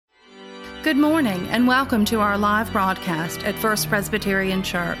Good morning and welcome to our live broadcast at First Presbyterian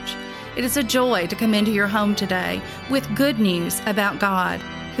Church. It is a joy to come into your home today with good news about God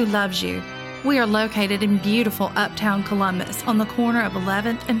who loves you. We are located in beautiful uptown Columbus on the corner of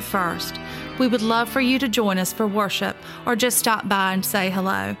 11th and 1st. We would love for you to join us for worship or just stop by and say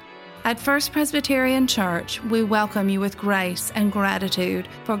hello. At First Presbyterian Church, we welcome you with grace and gratitude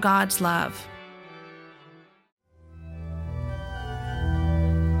for God's love.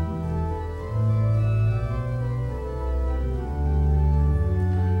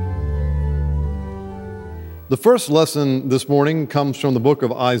 The first lesson this morning comes from the book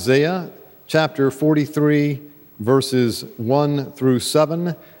of Isaiah, chapter 43, verses 1 through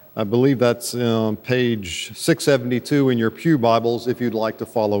 7. I believe that's on page 672 in your pew Bibles if you'd like to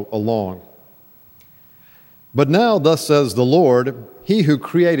follow along. But now thus says the Lord, He who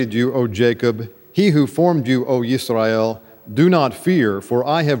created you, O Jacob, He who formed you, O Israel, do not fear, for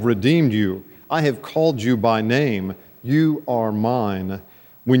I have redeemed you. I have called you by name. You are mine.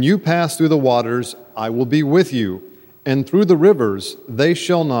 When you pass through the waters, I will be with you, and through the rivers, they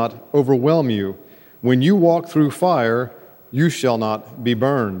shall not overwhelm you. When you walk through fire, you shall not be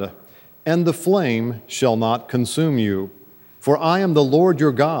burned, and the flame shall not consume you. For I am the Lord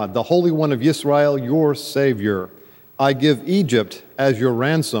your God, the Holy One of Israel, your Savior. I give Egypt as your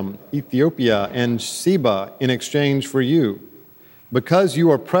ransom, Ethiopia and Seba in exchange for you, because you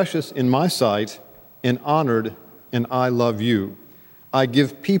are precious in my sight and honored, and I love you. I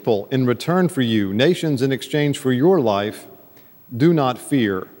give people in return for you, nations in exchange for your life. Do not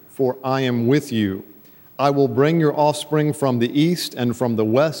fear, for I am with you. I will bring your offspring from the east, and from the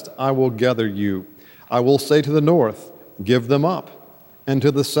west I will gather you. I will say to the north, give them up, and to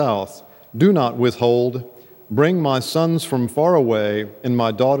the south, do not withhold. Bring my sons from far away, and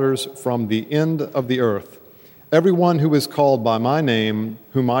my daughters from the end of the earth. Everyone who is called by my name,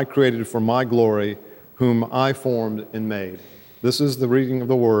 whom I created for my glory, whom I formed and made. This is the reading of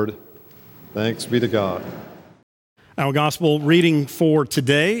the word. Thanks be to God. Our gospel reading for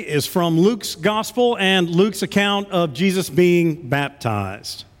today is from Luke's gospel and Luke's account of Jesus being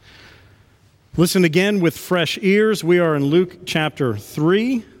baptized. Listen again with fresh ears. We are in Luke chapter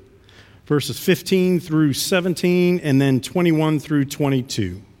 3, verses 15 through 17, and then 21 through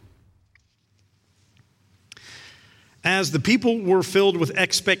 22. As the people were filled with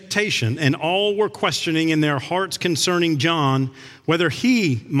expectation, and all were questioning in their hearts concerning John whether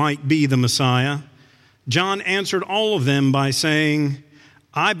he might be the Messiah, John answered all of them by saying,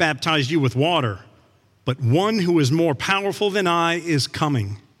 I baptize you with water, but one who is more powerful than I is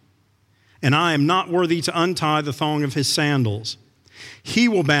coming, and I am not worthy to untie the thong of his sandals. He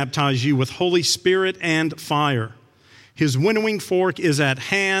will baptize you with Holy Spirit and fire. His winnowing fork is at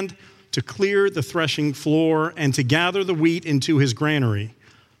hand to clear the threshing floor and to gather the wheat into his granary,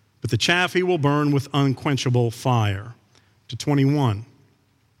 but the chaff he will burn with unquenchable fire. To 21.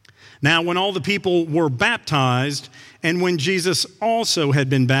 Now, when all the people were baptized, and when Jesus also had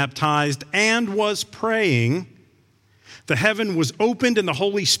been baptized and was praying, the heaven was opened and the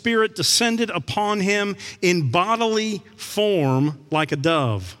Holy Spirit descended upon him in bodily form like a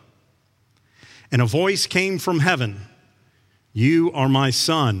dove. And a voice came from heaven, You are my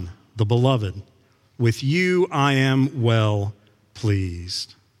Son, the Beloved. With you I am well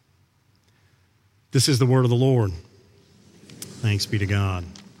pleased. This is the word of the Lord. Thanks be to God.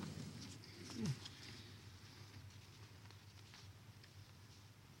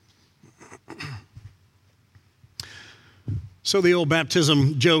 So the old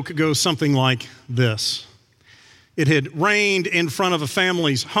baptism joke goes something like this. It had rained in front of a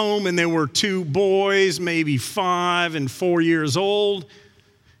family's home, and there were two boys, maybe 5 and 4 years old.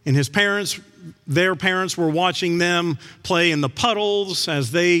 And their parents were watching them play in the puddles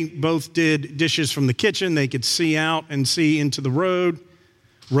as they both did dishes from the kitchen. They could see out and see into the road.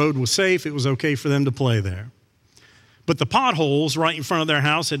 Road was safe. It was okay for them to play there. But the potholes right in front of their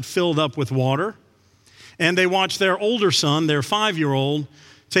house had filled up with water. And they watched their older son, their 5-year-old,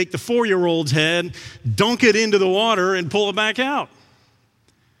 take the 4-year-old's head, dunk it into the water, and pull it back out.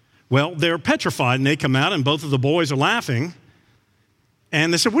 Well, they're petrified, and they come out, and both of the boys are laughing.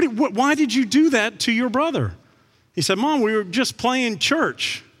 And they said, why did you do that to your brother? He said, Mom, we were just playing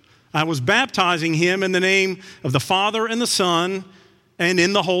church. I was baptizing him in the name of the Father and the Son, and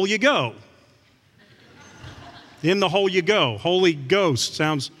in the hole you go. In the hole you go. Holy Ghost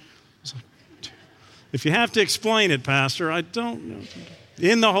sounds, if you have to explain it, Pastor, I don't know.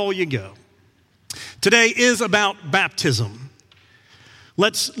 In the hole you go. Today is about baptism.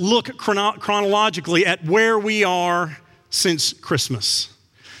 Let's look chronologically at where we are since Christmas.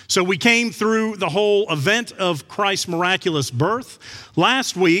 So we came through the whole event of Christ's miraculous birth.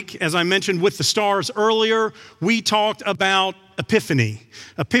 Last week, as I mentioned with the stars earlier, we talked about Epiphany.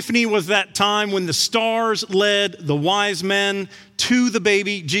 Epiphany was that time when the stars led the wise men to the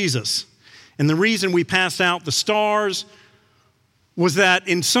baby Jesus. And the reason we passed out the stars was that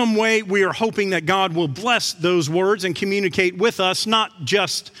in some way we are hoping that God will bless those words and communicate with us, not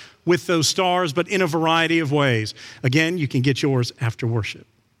just with those stars, but in a variety of ways. Again, you can get yours after worship.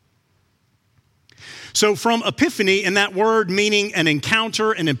 So from Epiphany, and that word meaning an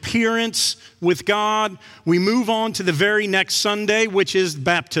encounter, an appearance with God, we move on to the very next Sunday, which is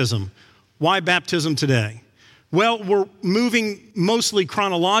baptism. Why baptism today? Well, we're moving mostly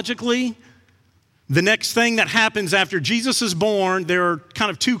chronologically. The next thing that happens after Jesus is born, there are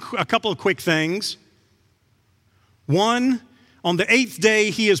kind of a couple of quick things. One, on the 8th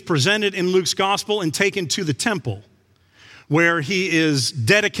day, he is presented in Luke's gospel and taken to the temple, where he is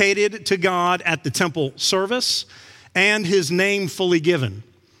dedicated to God at the temple service and his name fully given.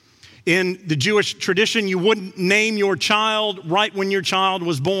 In the Jewish tradition, you wouldn't name your child right when your child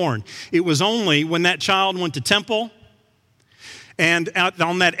was born. It was only when that child went to temple and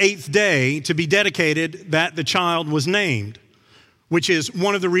on that 8th day to be dedicated that the child was named, which is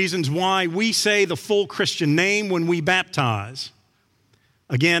one of the reasons why we say the full Christian name when we baptize.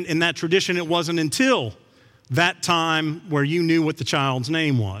 Again, in that tradition, it wasn't until that time where you knew what the child's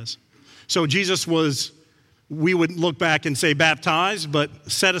name was. So Jesus was, we would look back and say baptized, but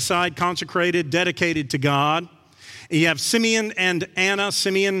set aside, consecrated, dedicated to God. And you have Simeon and Anna.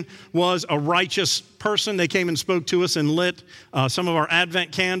 Simeon was a righteous person. They came and spoke to us and lit some of our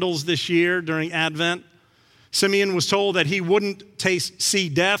Advent candles this year during Advent. Simeon was told that he wouldn't see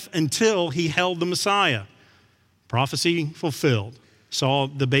death until he held the Messiah. Prophecy fulfilled. Saw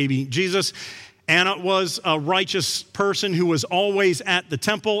the baby Jesus. Anna was a righteous person who was always at the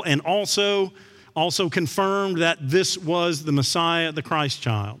temple and also confirmed that this was the Messiah, the Christ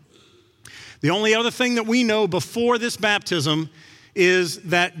child. The only other thing that we know before this baptism is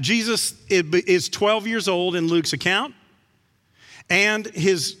that Jesus is 12 years old in Luke's account, and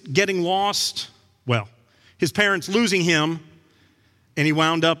his getting lost, his parents losing him, and he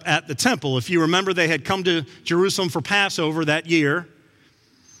wound up at the temple. If you remember, they had come to Jerusalem for Passover that year,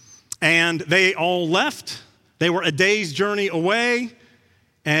 and they all left. They were a day's journey away,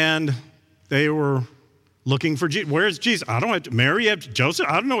 and they were looking for Jesus. Where's Jesus? I don't have Mary, have Joseph.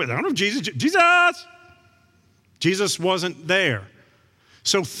 I don't know Jesus. Jesus wasn't there.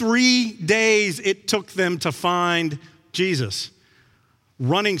 So 3 days it took them to find Jesus.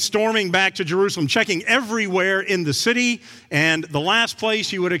 Storming back to Jerusalem, checking everywhere in the city, and the last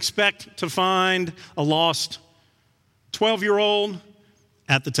place you would expect to find a lost 12-year-old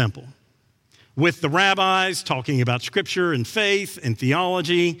at the temple, with the rabbis talking about scripture and faith and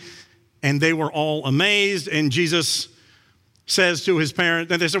theology, and they were all amazed. And Jesus says to his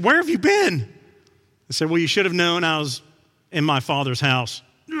parents, and they said, "Where have you been?" They said, "Well, you should have known I was in my Father's house."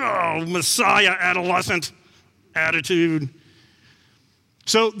 Oh, Messiah adolescent attitude.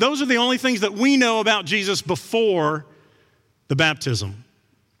 So those are the only things that we know about Jesus before the baptism.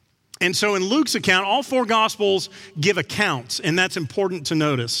 And so in Luke's account, all 4 Gospels give accounts, and that's important to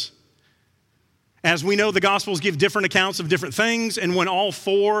notice. As we know, the Gospels give different accounts of different things, and when all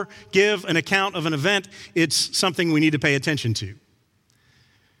 4 give an account of an event, it's something we need to pay attention to.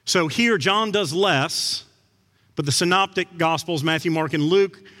 So here, John does less, but the synoptic Gospels, Matthew, Mark, and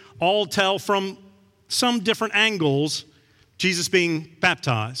Luke, all tell from some different angles Jesus being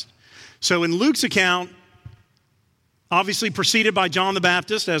baptized. So in Luke's account, obviously preceded by John the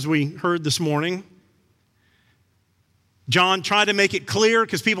Baptist, as we heard this morning, John tried to make it clear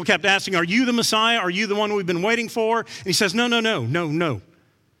because people kept asking, "Are you the Messiah? Are you the one we've been waiting for?" And he says, No.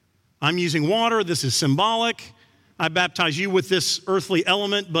 I'm using water. This is symbolic. I baptize you with this earthly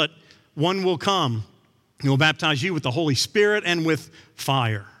element, but one will come. He will baptize you with the Holy Spirit and with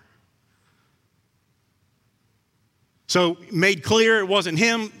fire. So made clear it wasn't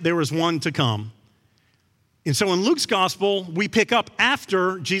him. There was one to come. And so in Luke's gospel, we pick up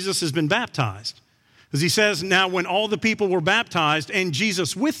after Jesus has been baptized. As he says, now when all the people were baptized and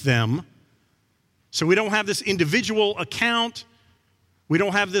Jesus with them, so we don't have this individual account. We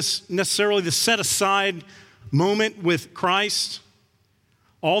don't have this necessarily the set aside moment with Christ.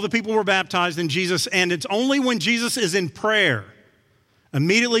 All the people were baptized in Jesus, and it's only when Jesus is in prayer,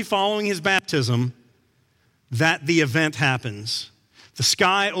 immediately following his baptism, that the event happens. The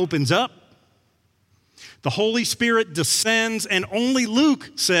sky opens up. The Holy Spirit descends, and only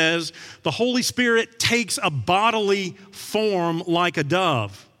Luke says the Holy Spirit takes a bodily form like a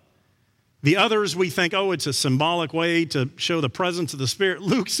dove. The others, we think, oh, it's a symbolic way to show the presence of the Spirit.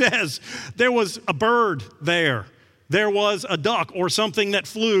 Luke says there was a bird there. There was a duck or something that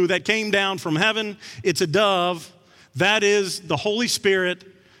flew that came down from heaven. It's a dove. That is the Holy Spirit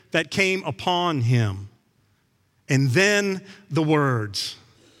that came upon him. And then the words.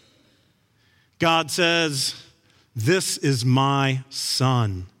 God says, "This is my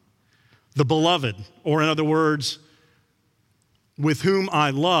Son, the beloved," or in other words, "with whom I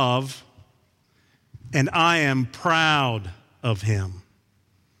love, and I am proud of him."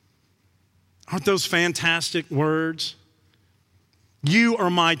 Aren't those fantastic words? You are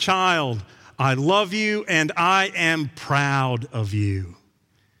my child. I love you, and I am proud of you.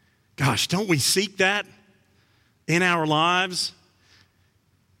 Gosh, don't we seek that in our lives?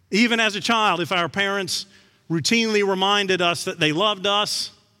 Even as a child, if our parents routinely reminded us that they loved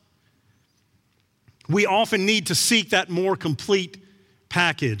us, we often need to seek that more complete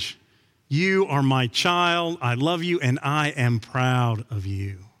package. You are my child, I love you, and I am proud of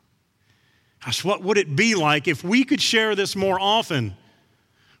you. Gosh, what would it be like if we could share this more often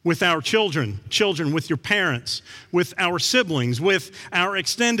with our children, with your parents, with our siblings, with our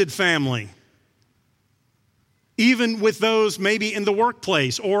extended family, even with those maybe in the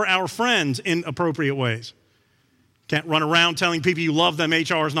workplace or our friends in appropriate ways? Can't run around telling people you love them.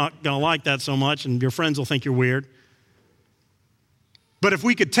 HR is not going to like that so much, and your friends will think you're weird. But if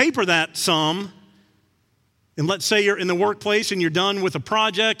we could taper that some, and let's say you're in the workplace and you're done with a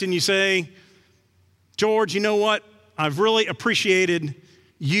project and you say, "George, you know what? I've really appreciated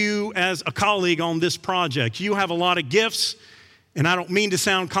you as a colleague on this project. You have a lot of gifts, and I don't mean to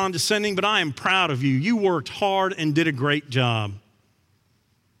sound condescending, but I am proud of you. You worked hard and did a great job."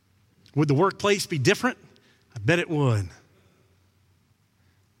 Would the workplace be different? I bet it would.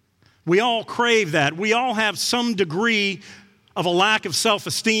 We all crave that. We all have some degree of a lack of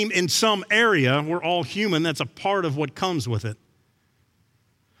self-esteem in some area. We're all human. That's a part of what comes with it.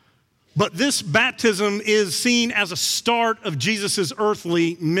 But this baptism is seen as a start of Jesus'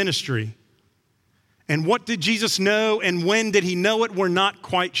 earthly ministry. And what did Jesus know, and when did he know it? We're not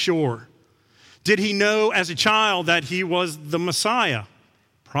quite sure. Did he know as a child that he was the Messiah?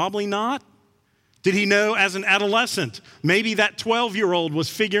 Probably not. Did he know as an adolescent? Maybe that 12-year-old was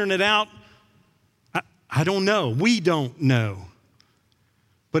figuring it out. I don't know. We don't know.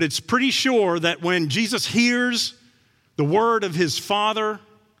 But it's pretty sure that when Jesus hears the word of his Father,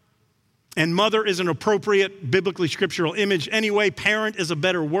 and mother is an appropriate biblically scriptural image anyway, parent is a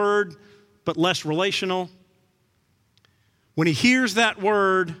better word, but less relational. When he hears that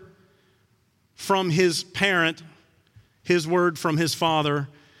word from his parent, his word from his Father,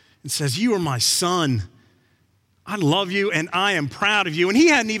 and says, "You are my son. I love you and I am proud of you." And he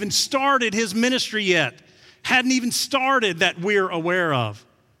hadn't even started his ministry yet. Hadn't even started that we're aware of.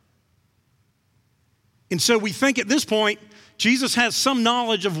 And so we think at this point, Jesus has some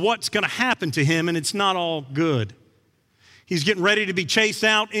knowledge of what's going to happen to him, and it's not all good. He's getting ready to be chased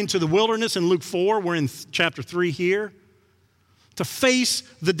out into the wilderness in Luke 4. We're in chapter 3 here. To face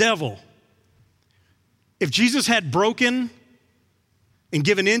the devil. If Jesus had broken and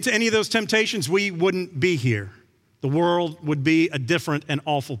given in to any of those temptations, we wouldn't be here. The world would be a different and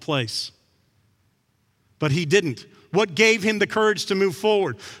awful place. But he didn't. What gave him the courage to move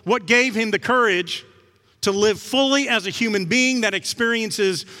forward? What gave him the courage to live fully as a human being that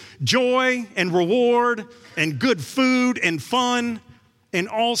experiences joy and reward and good food and fun, and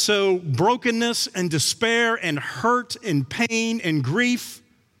also brokenness and despair and hurt and pain and grief?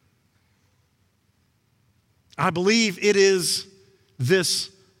 I believe it is this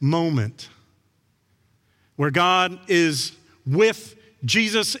moment where God is with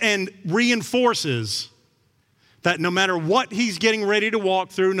Jesus and reinforces that no matter what he's getting ready to walk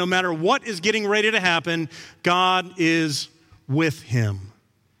through, no matter what is getting ready to happen, God is with him.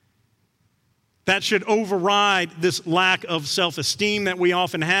 That should override this lack of self-esteem that we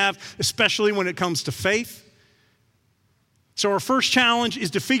often have, especially when it comes to faith. So our first challenge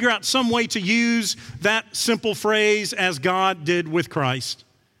is to figure out some way to use that simple phrase as God did with Christ.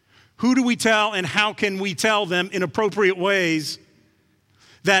 Who do we tell, and how can we tell them in appropriate ways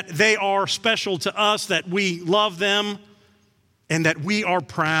that they are special to us, that we love them, and that we are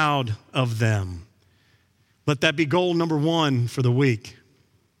proud of them? Let that be goal number 1 for the week.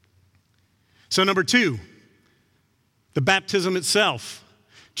 So number 2, the baptism itself.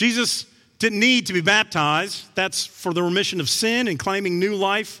 Jesus didn't need to be baptized. That's for the remission of sin and claiming new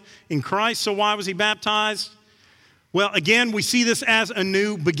life in Christ. So why was he baptized? Well, again, we see this as a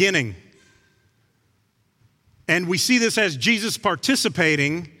new beginning. And we see this as Jesus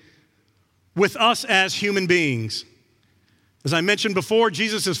participating with us as human beings. As I mentioned before,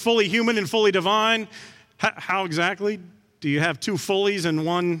 Jesus is fully human and fully divine. How exactly? Do you have two fullies in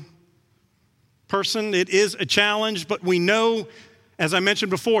one person? It is a challenge, but we know, as I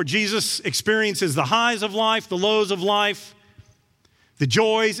mentioned before, Jesus experiences the highs of life, the lows of life, the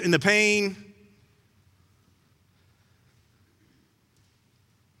joys and the pain.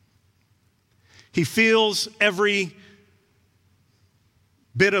 He feels every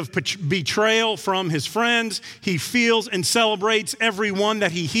bit of betrayal from his friends. He feels and celebrates every one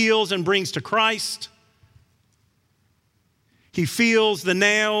that he heals and brings to Christ. He feels the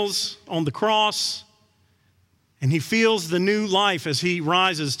nails on the cross, and he feels the new life as he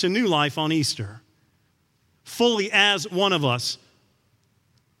rises to new life on Easter, fully as one of us.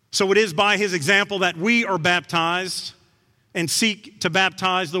 So it is by his example that we are baptized and seek to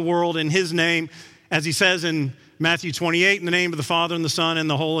baptize the world in his name, as he says in Matthew 28, in the name of the Father and the Son and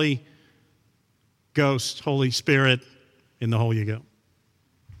the Holy Ghost, Holy Spirit, in the Holy Go.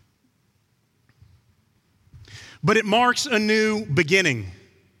 But it marks a new beginning.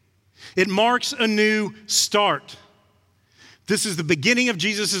 It marks a new start. This is the beginning of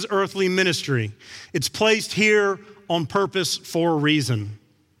Jesus' earthly ministry. It's placed here on purpose for a reason.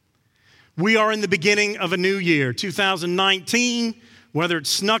 We are in the beginning of a new year, 2019. Whether it's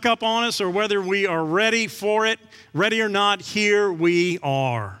snuck up on us or whether we are ready for it, ready or not, here we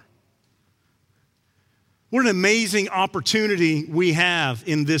are. What an amazing opportunity we have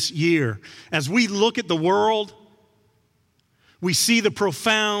in this year. As we look at the world, we see the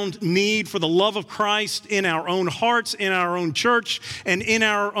profound need for the love of Christ in our own hearts, in our own church, and in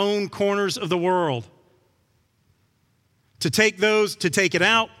our own corners of the world. To take it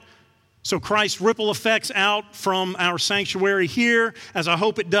out, so Christ's ripple effects out from our sanctuary here, as I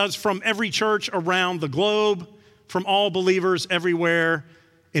hope it does from every church around the globe, from all believers everywhere,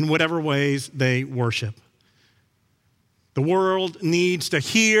 in whatever ways they worship. The world needs to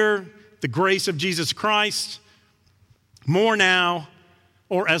hear the grace of Jesus Christ more now,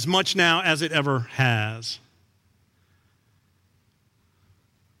 or as much now as it ever has.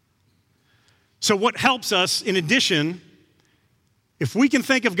 So what helps us, in addition, if we can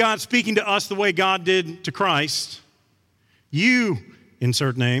think of God speaking to us the way God did to Christ, you,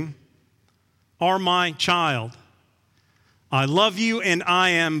 insert name, are my child. I love you and I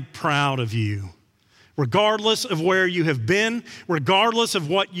am proud of you. Regardless of where you have been, regardless of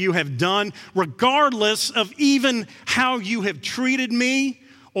what you have done, regardless of even how you have treated me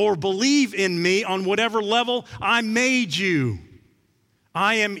or believe in me on whatever level, I made you.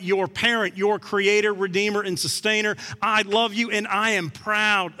 I am your parent, your creator, redeemer, and sustainer. I love you and I am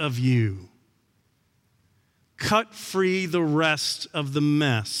proud of you. Cut free the rest of the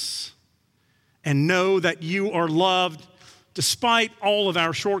mess and know that you are loved despite all of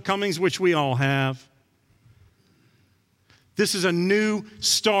our shortcomings, which we all have. This is a new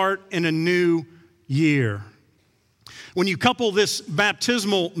start in a new year. When you couple this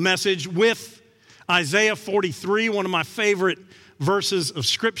baptismal message with Isaiah 43, one of my favorite verses of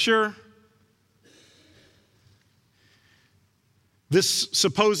Scripture, this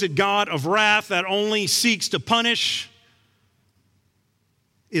supposed God of wrath that only seeks to punish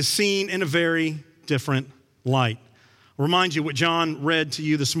is seen in a very different light. I'll remind you what John read to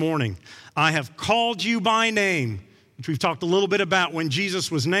you this morning. I have called you by name, which we've talked a little bit about when Jesus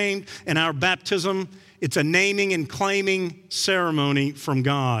was named in our baptism. It's a naming and claiming ceremony from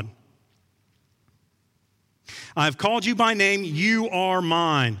God. I have called you by name, you are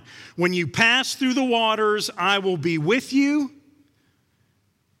mine. When you pass through the waters, I will be with you.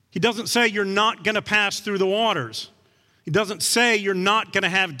 He doesn't say you're not going to pass through the waters. He doesn't say you're not going to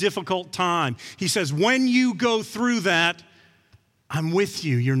have difficult time. He says, when you go through that, I'm with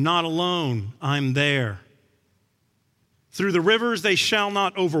you. You're not alone. I'm there. Through the rivers, they shall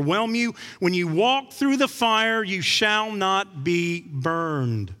not overwhelm you. When you walk through the fire, you shall not be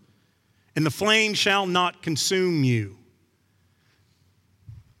burned, and the flame shall not consume you.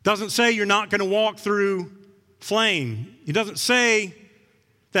 Doesn't say you're not going to walk through flame. He doesn't say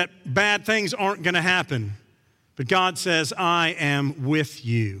that bad things aren't going to happen. But God says, I am with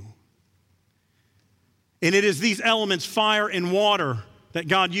you. And it is these elements, fire and water, that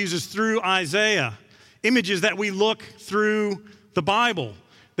God uses through Isaiah, images that we look through the Bible.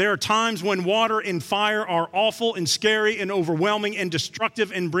 There are times when water and fire are awful and scary and overwhelming and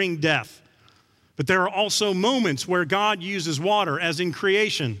destructive and bring death. But there are also moments where God uses water, as in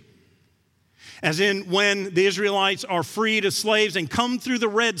creation, as in when the Israelites are freed as slaves and come through the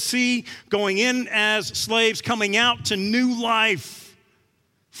Red Sea, going in as slaves, coming out to new life,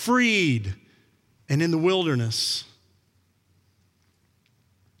 freed, and in the wilderness.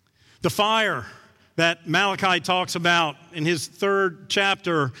 The fire that Malachi talks about in his 3rd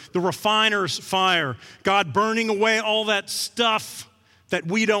chapter, the refiner's fire, God burning away all that stuff that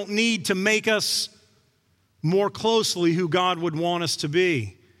we don't need to make us more closely who God would want us to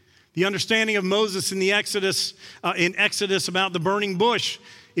be. The understanding of Moses in the Exodus about the burning bush,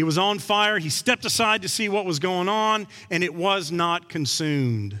 it was on fire. He stepped aside to see what was going on, and it was not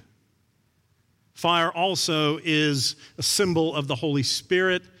consumed. Fire also is a symbol of the Holy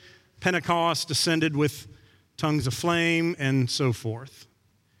Spirit. Pentecost descended with tongues of flame and so forth.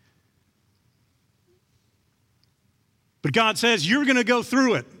 But God says, you're going to go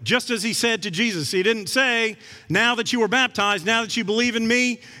through it, just as he said to Jesus. He didn't say, now that you are baptized, now that you believe in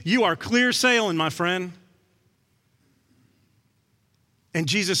me, you are clear sailing, my friend. And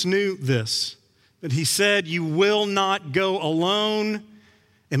Jesus knew this, but he said, you will not go alone.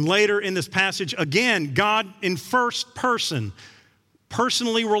 And later in this passage, again, God in first person,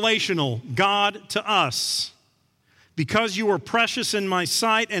 personally relational, God to us. Because you are precious in my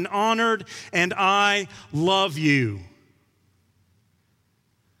sight and honored, and I love you.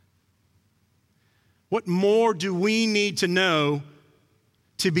 What more do we need to know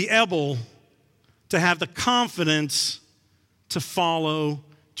to be able to have the confidence to follow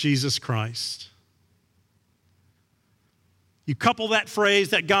Jesus Christ? You couple that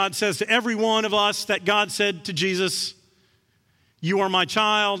phrase that God says to every one of us, that God said to Jesus, you are my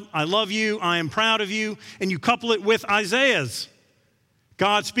child, I love you, I am proud of you, and you couple it with Isaiah's.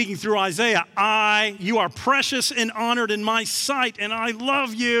 God speaking through Isaiah, you are precious and honored in my sight, and I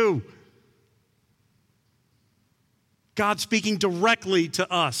love you. God speaking directly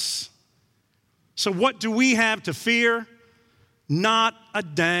to us. So what do we have to fear? Not a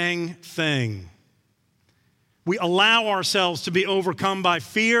dang thing. We allow ourselves to be overcome by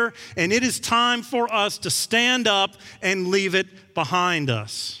fear, and it is time for us to stand up and leave it behind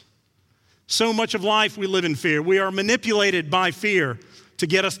us. So much of life we live in fear. We are manipulated by fear to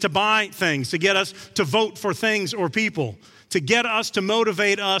get us to buy things, to get us to vote for things or people, to get us to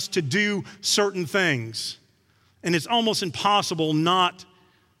motivate us to do certain things. And it's almost impossible not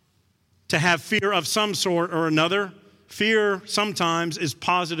to have fear of some sort or another. Fear sometimes is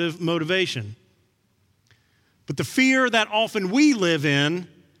positive motivation. But the fear that often we live in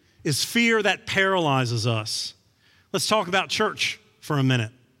is fear that paralyzes us. Let's talk about church for a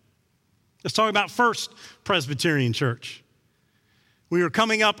minute. Let's talk about First Presbyterian Church. We are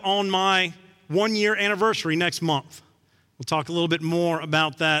coming up on my 1-year anniversary next month. We'll talk a little bit more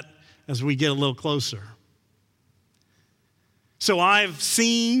about that as we get a little closer. So I've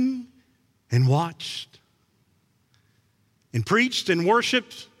seen and watched and preached and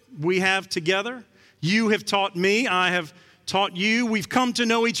worshiped we have together. You have taught me, I have taught you. We've come to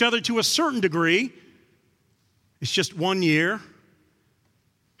know each other to a certain degree. It's just 1 year.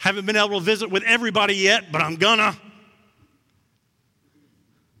 Haven't been able to visit with everybody yet, but I'm gonna.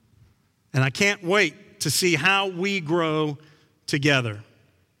 And I can't wait to see how we grow together.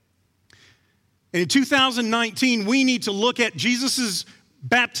 And in 2019, we need to look at Jesus'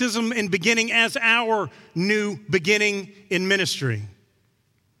 baptism and beginning as our new beginning in ministry.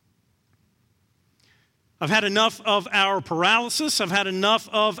 I've had enough of our paralysis. I've had enough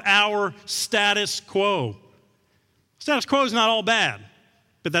of our status quo. Status quo is not all bad,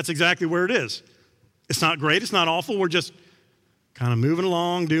 but that's exactly where it is. It's not great. It's not awful. We're just kind of moving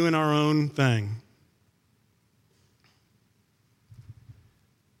along, doing our own thing.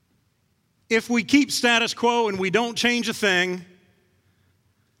 If we keep status quo and we don't change a thing,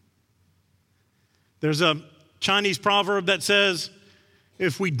 there's a Chinese proverb that says,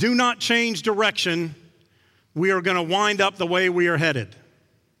 if we do not change direction, we are going to wind up the way we are headed.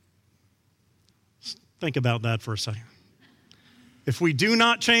 Think about that for a second. If we do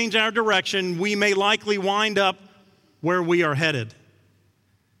not change our direction, we may likely wind up where we are headed.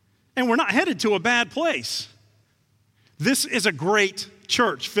 And we're not headed to a bad place. This is a great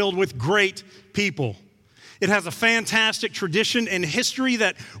church filled with great people. It has a fantastic tradition and history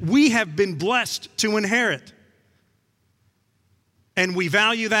that we have been blessed to inherit. And we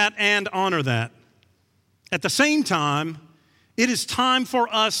value that and honor that. At the same time, it is time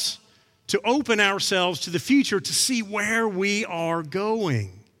for us to open ourselves to the future to see where we are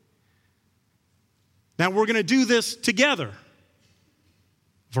going. Now, we're going to do this together.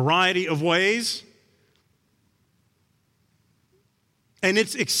 Variety of ways. And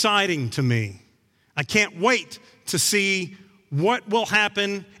it's exciting to me. I can't wait to see what will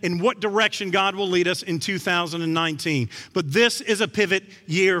happen, in what direction God will lead us in 2019. But this is a pivot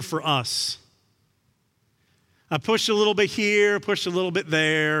year for us. I pushed a little bit here, pushed a little bit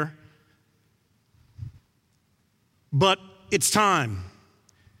there. But it's time.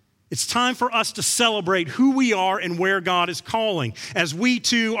 It's time for us to celebrate who we are and where God is calling as we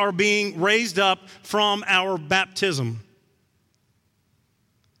too are being raised up from our baptism.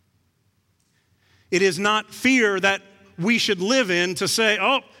 It is not fear that we should live in to say,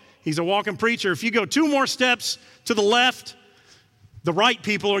 oh, he's a walking preacher. If you go 2 more steps to the left, the right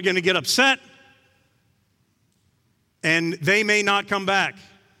people are going to get upset and they may not come back.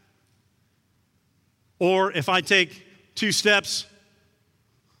 Or if I take 2 steps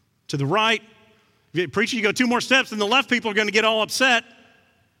to the right, preacher, you go 2 more steps, then the left people are going to get all upset.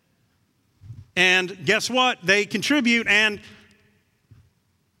 And guess what? They contribute, and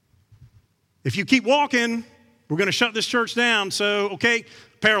if you keep walking, we're going to shut this church down. So, okay,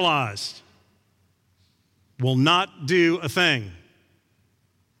 paralyzed. Will not do a thing.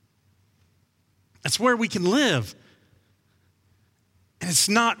 That's where we can live. And it's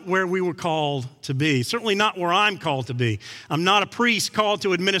not where we were called to be. Certainly not where I'm called to be. I'm not a priest called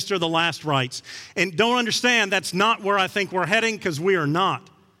to administer the last rites. And don't understand, that's not where I think we're heading, because we are not.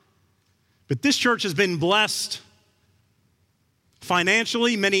 But this church has been blessed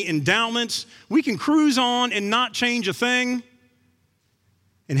financially, many endowments. We can cruise on and not change a thing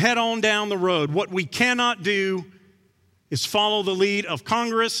and head on down the road. What we cannot do is follow the lead of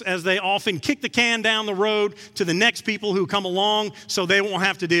Congress, as they often kick the can down the road to the next people who come along so they won't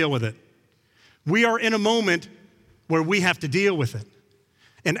have to deal with it. We are in a moment where we have to deal with it.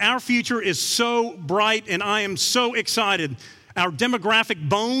 And our future is so bright, and I am so excited. Our demographic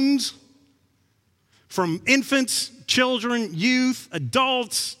bones, from infants, children, youth,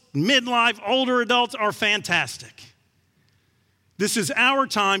 adults, midlife, older adults, are fantastic. This is our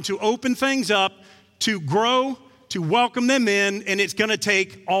time to open things up, to grow, to welcome them in, and it's going to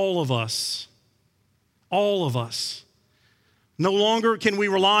take all of us. All of us. No longer can we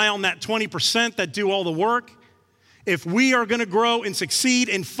rely on that 20% that do all the work. If we are going to grow and succeed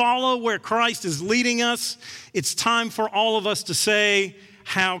and follow where Christ is leading us, it's time for all of us to say,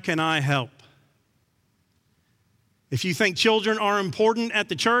 how can I help? If you think children are important at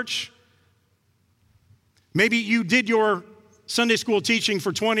the church, maybe you did your Sunday school teaching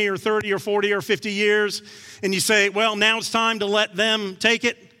for 20 or 30 or 40 or 50 years, and you say, well, now it's time to let them take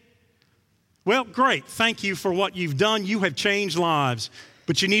it. Well, great. Thank you for what you've done. You have changed lives,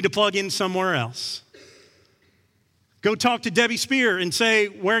 but you need to plug in somewhere else. Go talk to Debbie Spear and say,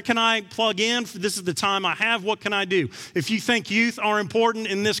 where can I plug in? This is the time I have. What can I do? If you think youth are important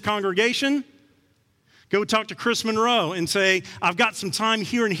in this congregation, go talk to Chris Monroe and say, I've got some time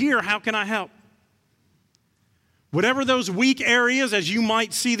here and here. How can I help? Whatever those weak areas, as you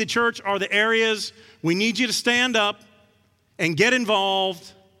might see the church, are the areas we need you to stand up and get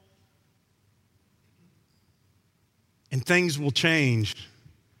involved, and things will change,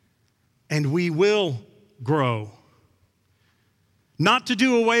 and we will grow. Not to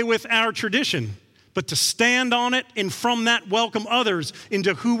do away with our tradition, but to stand on it and from that welcome others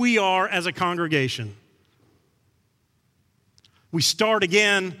into who we are as a congregation. We start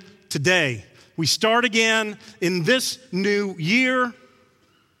again today. We start again in this new year,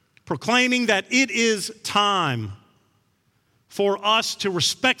 proclaiming that it is time for us to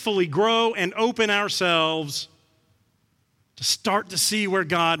respectfully grow and open ourselves to start to see where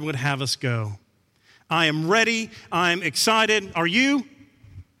God would have us go. I am ready. I'm excited. Are you?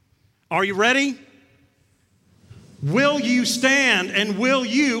 Are you ready? Will you stand and will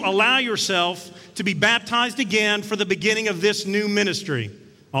you allow yourself to be baptized again for the beginning of this new ministry?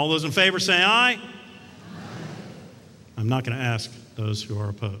 All those in favor say aye. I'm not going to ask those who are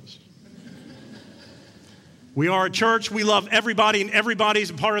opposed. We are a church. We love everybody, and everybody's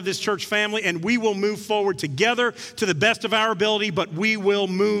a part of this church family, and we will move forward together to the best of our ability, but we will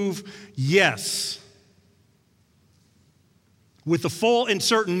move, yes, with the full and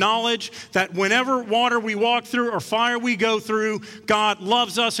certain knowledge that whenever water we walk through or fire we go through, God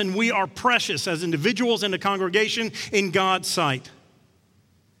loves us, and we are precious as individuals and a congregation in God's sight.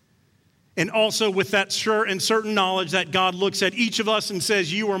 And also with that sure and certain knowledge that God looks at each of us and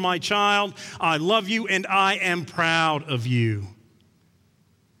says, you are my child, I love you, and I am proud of you.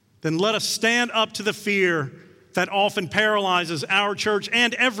 Then let us stand up to the fear that often paralyzes our church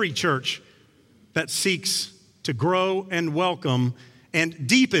and every church that seeks to grow and welcome and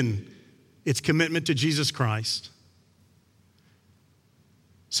deepen its commitment to Jesus Christ.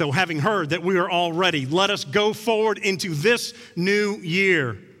 So having heard that we are all ready, let us go forward into this new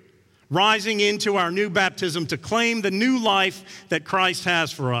year, rising into our new baptism to claim the new life that Christ has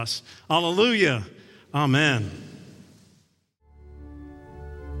for us. Hallelujah. Amen.